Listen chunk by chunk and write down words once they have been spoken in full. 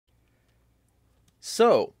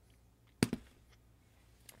So,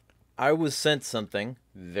 I was sent something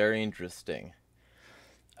very interesting.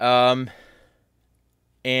 Um,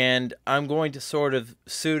 and I'm going to sort of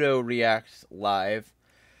pseudo react live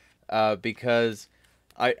because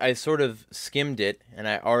I sort of skimmed it and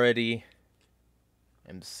I already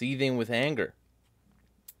am seething with anger.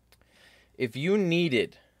 If you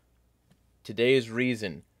needed today's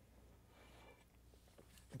reason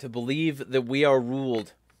to believe that we are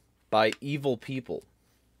ruled by evil people,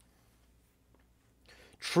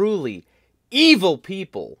 truly evil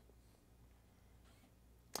people,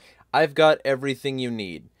 I've got everything you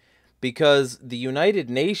need, because the United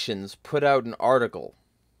Nations put out an article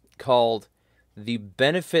called "The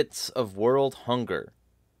Benefits of World Hunger."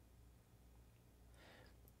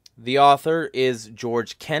 The author is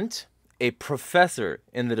George Kent, a professor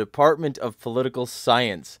in the Department of Political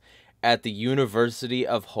Science at the University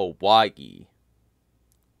of Hawaii.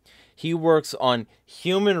 He works on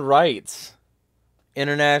human rights,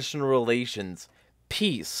 international relations,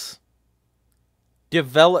 peace,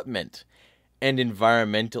 development, and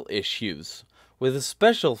environmental issues, with a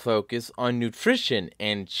special focus on nutrition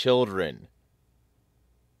and children.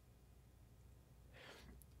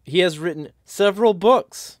 He has written several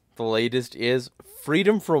books. The latest is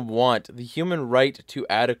Freedom from Want, the Human Right to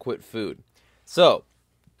Adequate Food. So,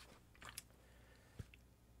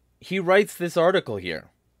 he writes this article here,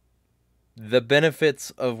 The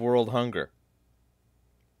Benefits of World Hunger.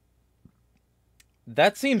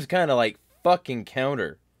 That seems kind of like fucking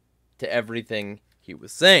counter to everything he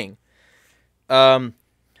was saying. So,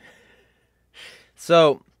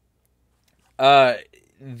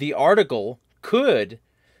 the article could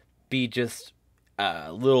be just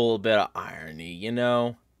a little bit of irony, you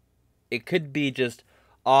know? It could be just,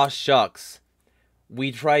 aw shucks,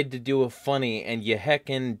 we tried to do a funny and you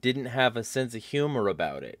heckin' didn't have a sense of humor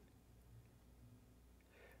about it.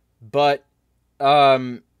 But,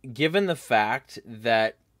 given the fact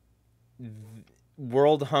that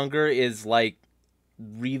world hunger is, like,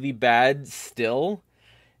 really bad still,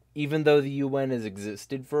 even though the UN has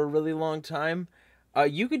existed for a really long time,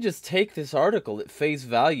 you could just take this article at face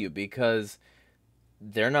value because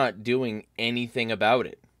they're not doing anything about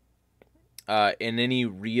it in any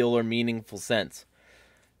real or meaningful sense.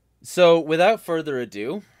 So, without further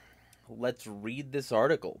ado, let's read this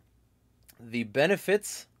article. The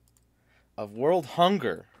Benefits of World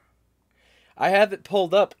Hunger. I have it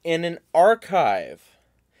pulled up in an archive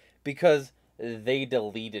because they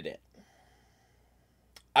deleted it.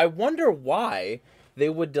 I wonder why they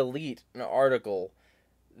would delete an article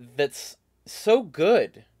that's so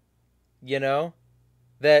good, you know,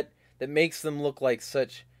 that makes them look like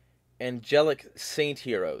such angelic saint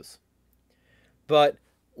heroes. But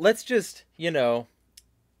let's just,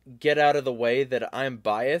 get out of the way that I'm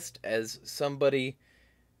biased as somebody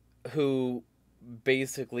who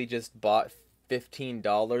basically just bought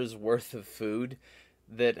 $15 worth of food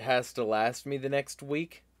that has to last me the next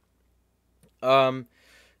week.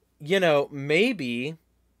 Maybe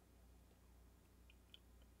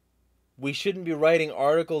we shouldn't be writing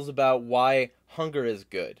articles about why hunger is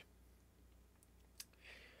good.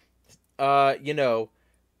 I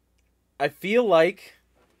feel like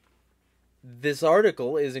this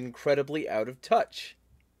article is incredibly out of touch.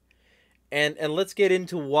 And let's get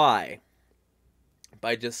into why.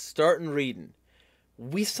 By just starting reading.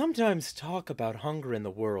 We sometimes talk about hunger in the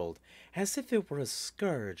world as if it were a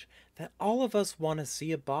scourge that all of us want to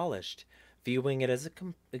see abolished, viewing it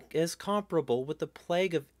as comparable with the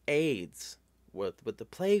plague of AIDS, with the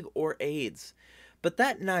plague or AIDS. But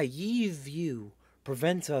that naive view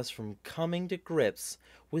prevents us from coming to grips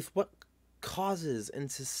with what causes and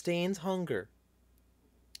sustains hunger.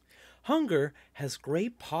 Hunger has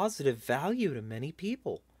great positive value to many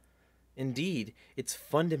people. Indeed, it's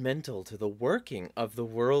fundamental to the working of the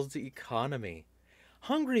world's economy.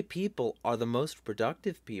 Hungry people are the most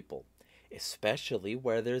productive people, especially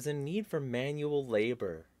where there's a need for manual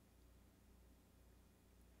labor.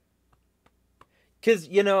 Because,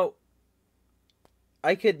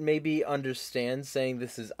 I could maybe understand saying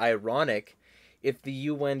this is ironic if the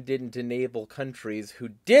UN didn't enable countries who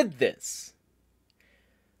did this.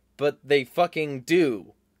 But they fucking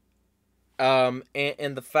do. And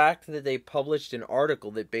the fact that they published an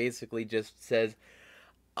article that basically just says,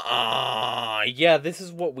 yeah, this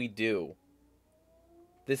is what we do.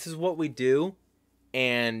 This is what we do,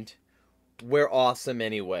 and we're awesome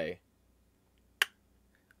anyway.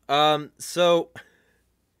 So,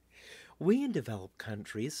 we in developed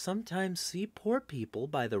countries sometimes see poor people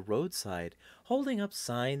by the roadside holding up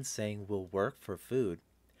signs saying we'll work for food.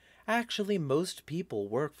 Actually, most people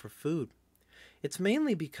work for food. It's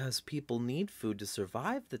mainly because people need food to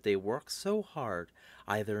survive that they work so hard,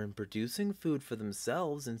 either in producing food for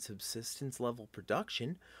themselves in subsistence level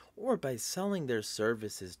production, or by selling their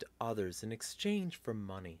services to others in exchange for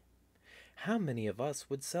money. How many of us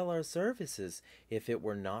would sell our services if it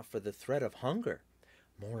were not for the threat of hunger?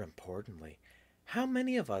 More importantly, how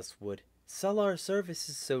many of us would sell our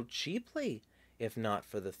services so cheaply if not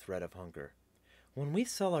for the threat of hunger? When we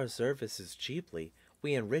sell our services cheaply,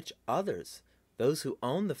 we enrich others, those who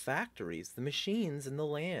own the factories, the machines, and the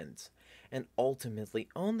lands, and ultimately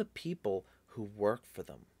own the people who work for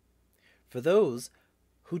them. For those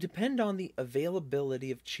who depend on the availability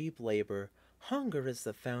of cheap labor, hunger is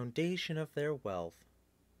the foundation of their wealth.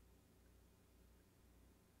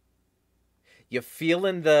 You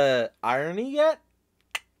feeling the irony yet?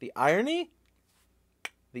 The irony?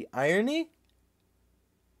 The irony?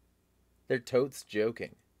 They're totes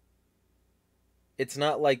joking. It's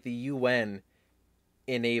not like the UN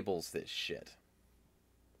enables this shit.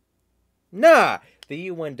 Nah! The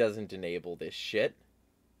UN doesn't enable this shit.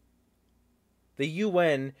 The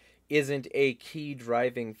UN isn't a key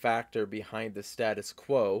driving factor behind the status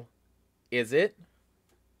quo, is it?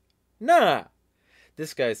 Nah!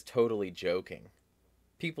 This guy's totally joking.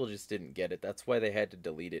 People just didn't get it. That's why they had to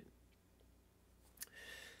delete it.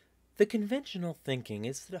 The conventional thinking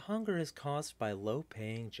is that hunger is caused by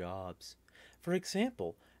low-paying jobs. For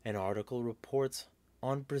example, an article reports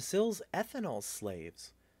on Brazil's ethanol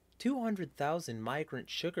slaves, 200,000 migrant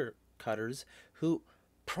sugar cutters who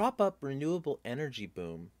prop up renewable energy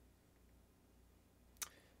boom.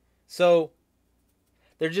 So,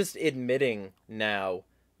 they're just admitting now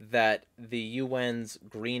that the UN's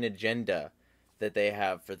green agenda that they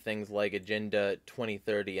have for things like Agenda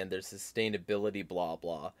 2030 and their sustainability blah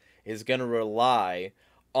blah is going to rely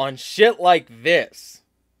on shit like this.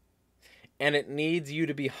 And it needs you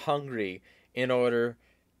to be hungry in order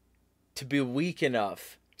to be weak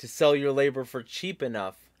enough to sell your labor for cheap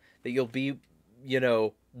enough that you'll be,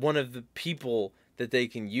 one of the people that they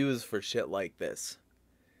can use for shit like this.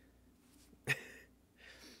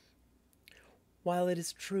 While it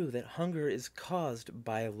is true that hunger is caused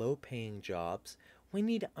by low-paying jobs, we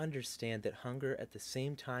need to understand that hunger at the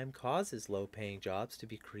same time causes low-paying jobs to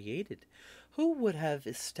be created. Who would have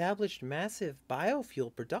established massive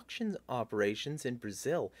biofuel production operations in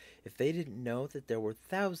Brazil if they didn't know that there were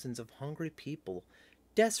thousands of hungry people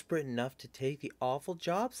desperate enough to take the awful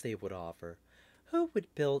jobs they would offer? Who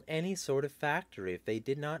would build any sort of factory if they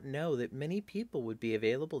did not know that many people would be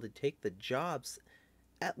available to take the jobs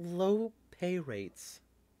at low pay rates?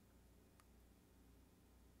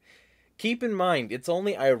 Keep in mind, it's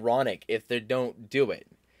only ironic if they don't do it.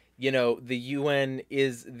 The UN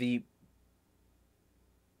is the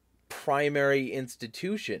primary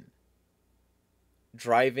institution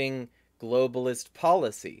driving globalist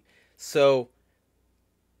policy. So,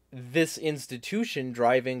 this institution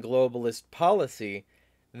driving globalist policy,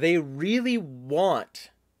 they really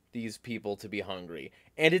want these people to be hungry.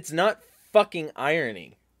 And it's not fucking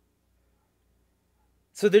irony.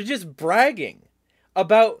 So they're just bragging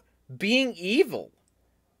about being evil.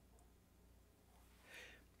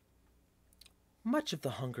 Much of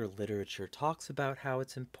the hunger literature talks about how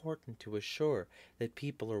it's important to assure that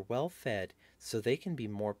people are well fed so they can be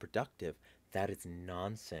more productive. That is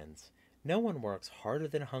nonsense. No one works harder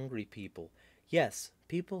than hungry people. Yes,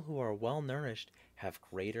 people who are well nourished have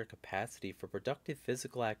greater capacity for productive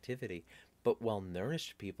physical activity, but well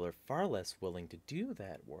nourished people are far less willing to do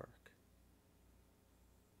that work.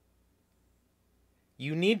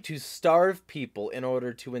 You need to starve people in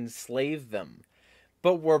order to enslave them.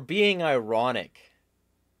 But we're being ironic.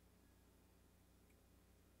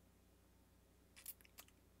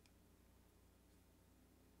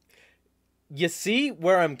 You see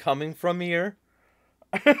where I'm coming from here?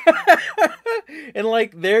 And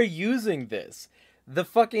they're using this. The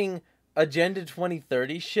fucking Agenda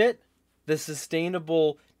 2030 shit, the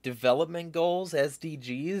Sustainable Development Goals,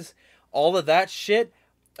 SDGs, all of that shit,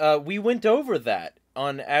 we went over that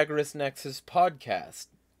on AgoristNexus podcast.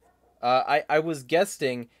 I was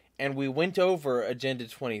guesting, and we went over Agenda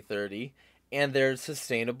 2030 and their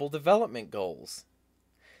Sustainable Development Goals.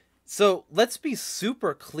 So let's be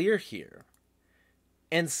super clear here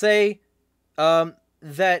and say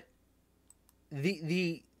that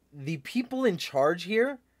the people in charge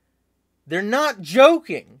here, they're not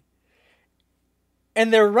joking,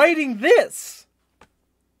 and they're writing this.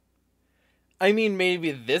 I mean,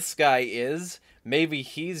 maybe this guy is. Maybe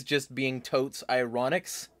he's just being totes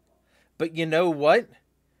ironics. But you know what?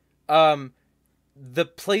 The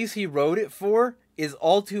place he wrote it for is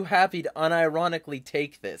all too happy to unironically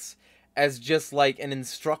take this as just like an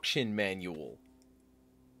instruction manual.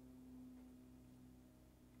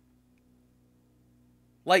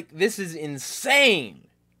 Like, this is insane,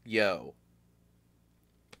 yo.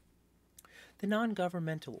 The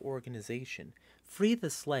non-governmental organization Free the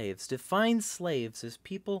Slaves defines slaves as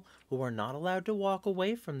people who are not allowed to walk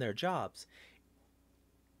away from their jobs.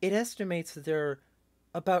 It estimates that there are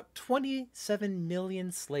about 27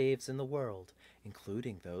 million slaves in the world,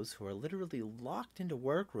 including those who are literally locked into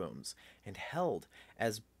workrooms and held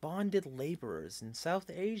as bonded laborers in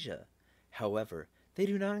South Asia. However, they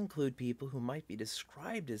do not include people who might be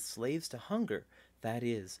described as slaves to hunger, that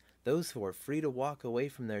is, those who are free to walk away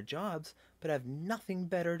from their jobs but have nothing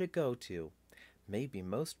better to go to. Maybe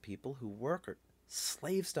most people who work are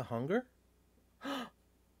slaves to hunger?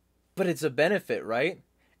 But it's a benefit, right?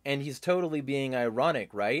 And he's totally being ironic,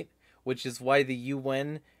 right? Which is why the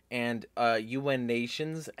UN and UN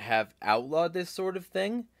nations have outlawed this sort of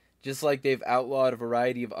thing, just like they've outlawed a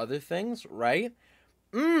variety of other things, right?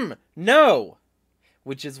 No!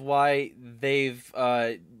 Which is why they've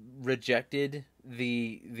rejected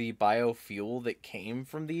the biofuel that came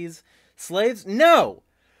from these slaves? No!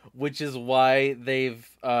 Which is why they've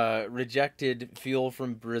rejected fuel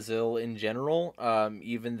from Brazil in general,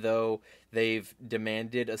 even though they've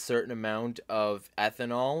demanded a certain amount of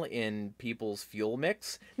ethanol in people's fuel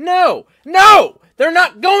mix. No! No! They're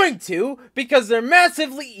not going to, because they're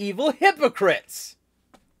massively evil hypocrites!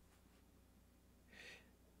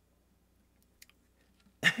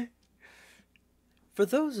 For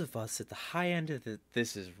those of us at the high end of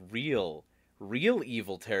this is real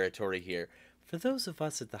evil territory here. For those of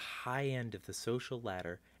us at the high end of the social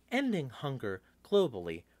ladder, ending hunger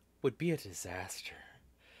globally would be a disaster.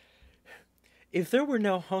 If there were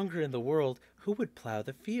no hunger in the world, who would plow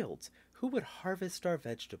the fields? Who would harvest our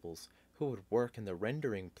vegetables? Who would work in the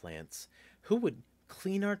rendering plants? Who would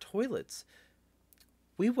clean our toilets?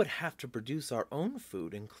 We would have to produce our own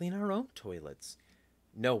food and clean our own toilets.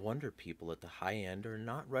 No wonder people at the high end are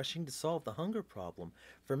not rushing to solve the hunger problem.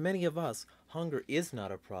 For many of us, hunger is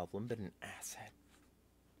not a problem, but an asset.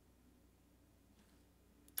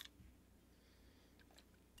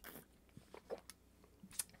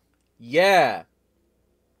 Yeah,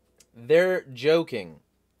 they're joking.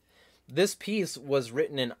 This piece was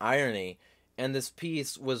written in irony, and this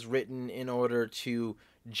piece was written in order to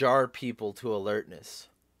jar people to alertness.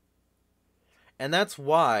 And that's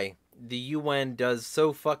why the UN does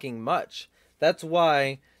so fucking much. That's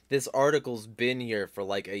why this article's been here for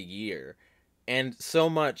like a year. And so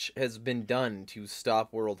much has been done to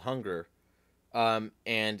stop world hunger. And,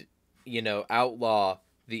 outlaw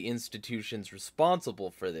the institutions responsible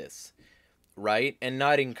for this. Right? And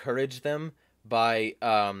not encourage them by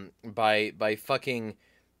fucking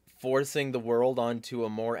forcing the world onto a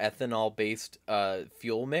more ethanol-based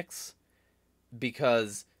fuel mix.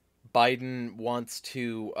 Because Biden wants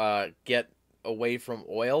to get away from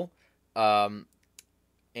oil, and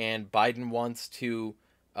Biden wants to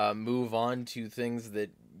move on to things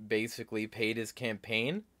that basically paid his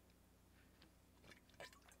campaign.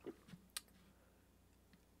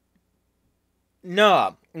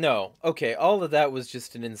 No. Okay, all of that was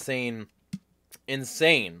just an insane,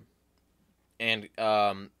 and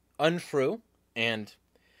untrue, and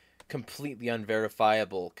completely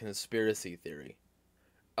unverifiable conspiracy theory.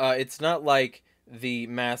 It's not like the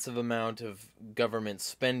massive amount of government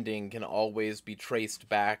spending can always be traced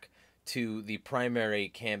back to the primary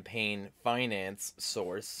campaign finance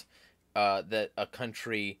source that a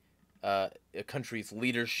country's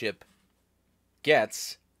leadership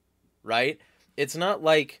gets, right? It's not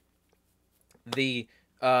like the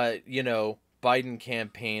Biden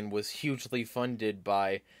campaign was hugely funded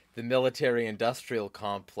by the military-industrial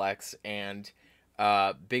complex and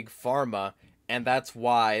Big Pharma. And that's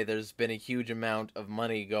why there's been a huge amount of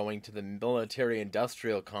money going to the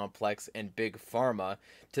military-industrial complex and Big Pharma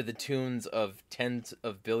to the tunes of tens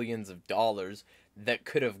of billions of dollars that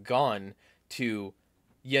could have gone to,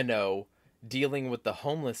 dealing with the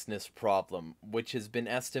homelessness problem, which has been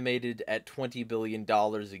estimated at $20 billion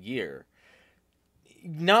a year.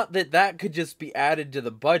 Not that could just be added to the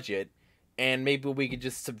budget, and maybe we could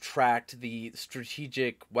just subtract the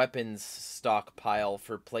strategic weapons stockpile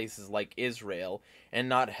for places like Israel and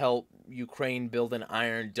not help Ukraine build an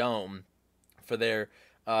Iron Dome for their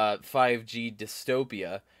 5G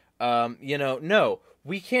dystopia. No,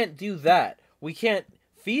 we can't do that. We can't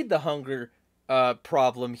feed the hunger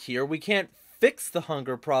problem here. We can't fix the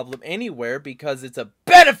hunger problem anywhere because it's a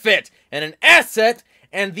benefit and an asset,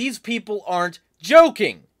 and these people aren't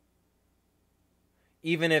joking.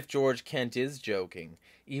 Even if George Kent is joking,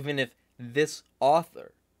 even if this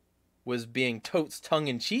author was being totes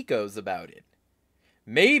tongue-in-cheekos about it,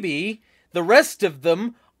 maybe the rest of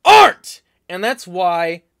them aren't! And that's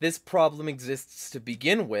why this problem exists to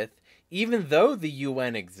begin with, even though the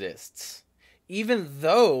UN exists. Even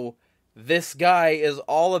though this guy is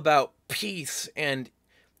all about peace and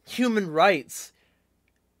human rights.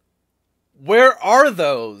 Where are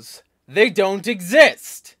those? They don't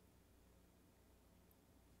exist.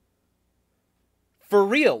 For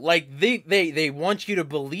real. Like, they want you to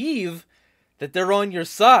believe that they're on your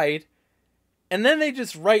side, and then they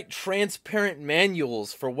just write transparent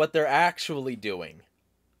manuals for what they're actually doing.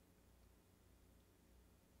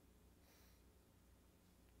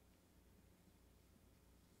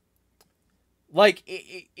 Like,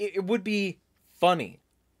 it would be funny,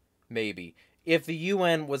 maybe, if the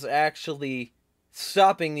UN was actually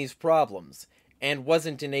stopping these problems and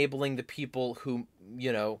wasn't enabling the people who,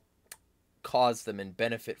 cause them and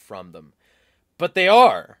benefit from them. But they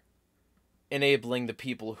are enabling the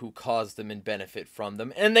people who cause them and benefit from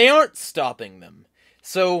them, and they aren't stopping them.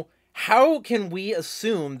 So how can we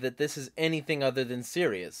assume that this is anything other than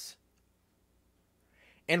serious?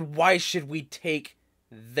 And why should we take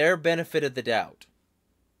their benefit of the doubt?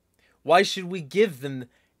 Why should we give them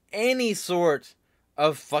any sort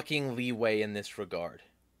of fucking leeway in this regard?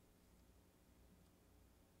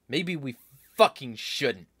 Maybe we fucking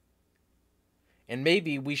shouldn't. And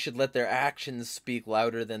maybe we should let their actions speak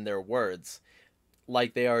louder than their words,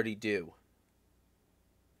 like they already do.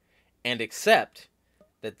 And accept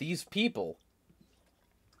that these people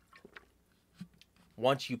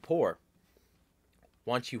want you poor,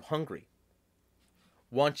 want you hungry,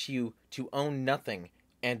 want you to own nothing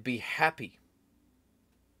and be happy,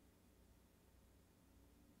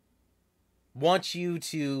 want you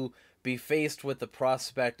to be faced with the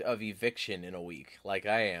prospect of eviction in a week, like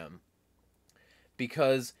I am.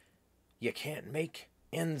 Because you can't make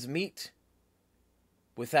ends meet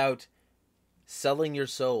without selling your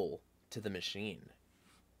soul to the machine.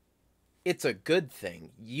 It's a good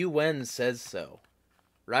thing. UN says so.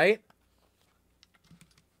 Right?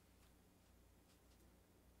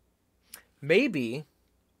 Maybe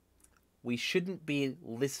we shouldn't be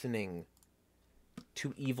listening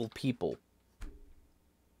to evil people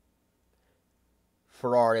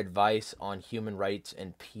for our advice on human rights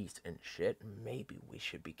and peace and shit. Maybe we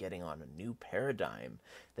should be getting on a new paradigm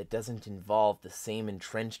that doesn't involve the same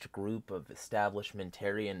entrenched group of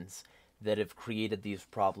establishmentarians that have created these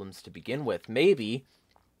problems to begin with. Maybe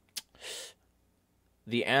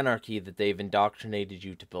the anarchy that they've indoctrinated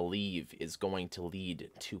you to believe is going to lead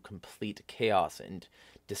to complete chaos and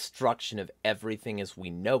destruction of everything as we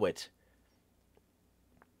know it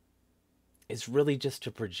is really just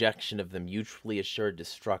a projection of the mutually assured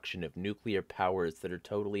destruction of nuclear powers that are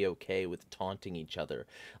totally okay with taunting each other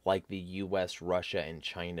like the US, Russia, and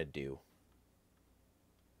China do.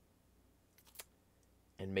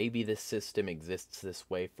 And maybe this system exists this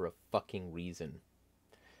way for a fucking reason.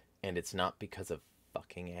 And it's not because of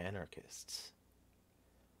fucking anarchists.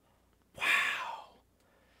 Wow.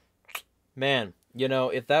 Man,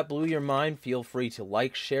 if that blew your mind, feel free to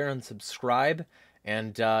like, share, and subscribe.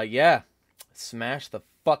 And, yeah. Smash the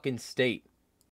fucking state.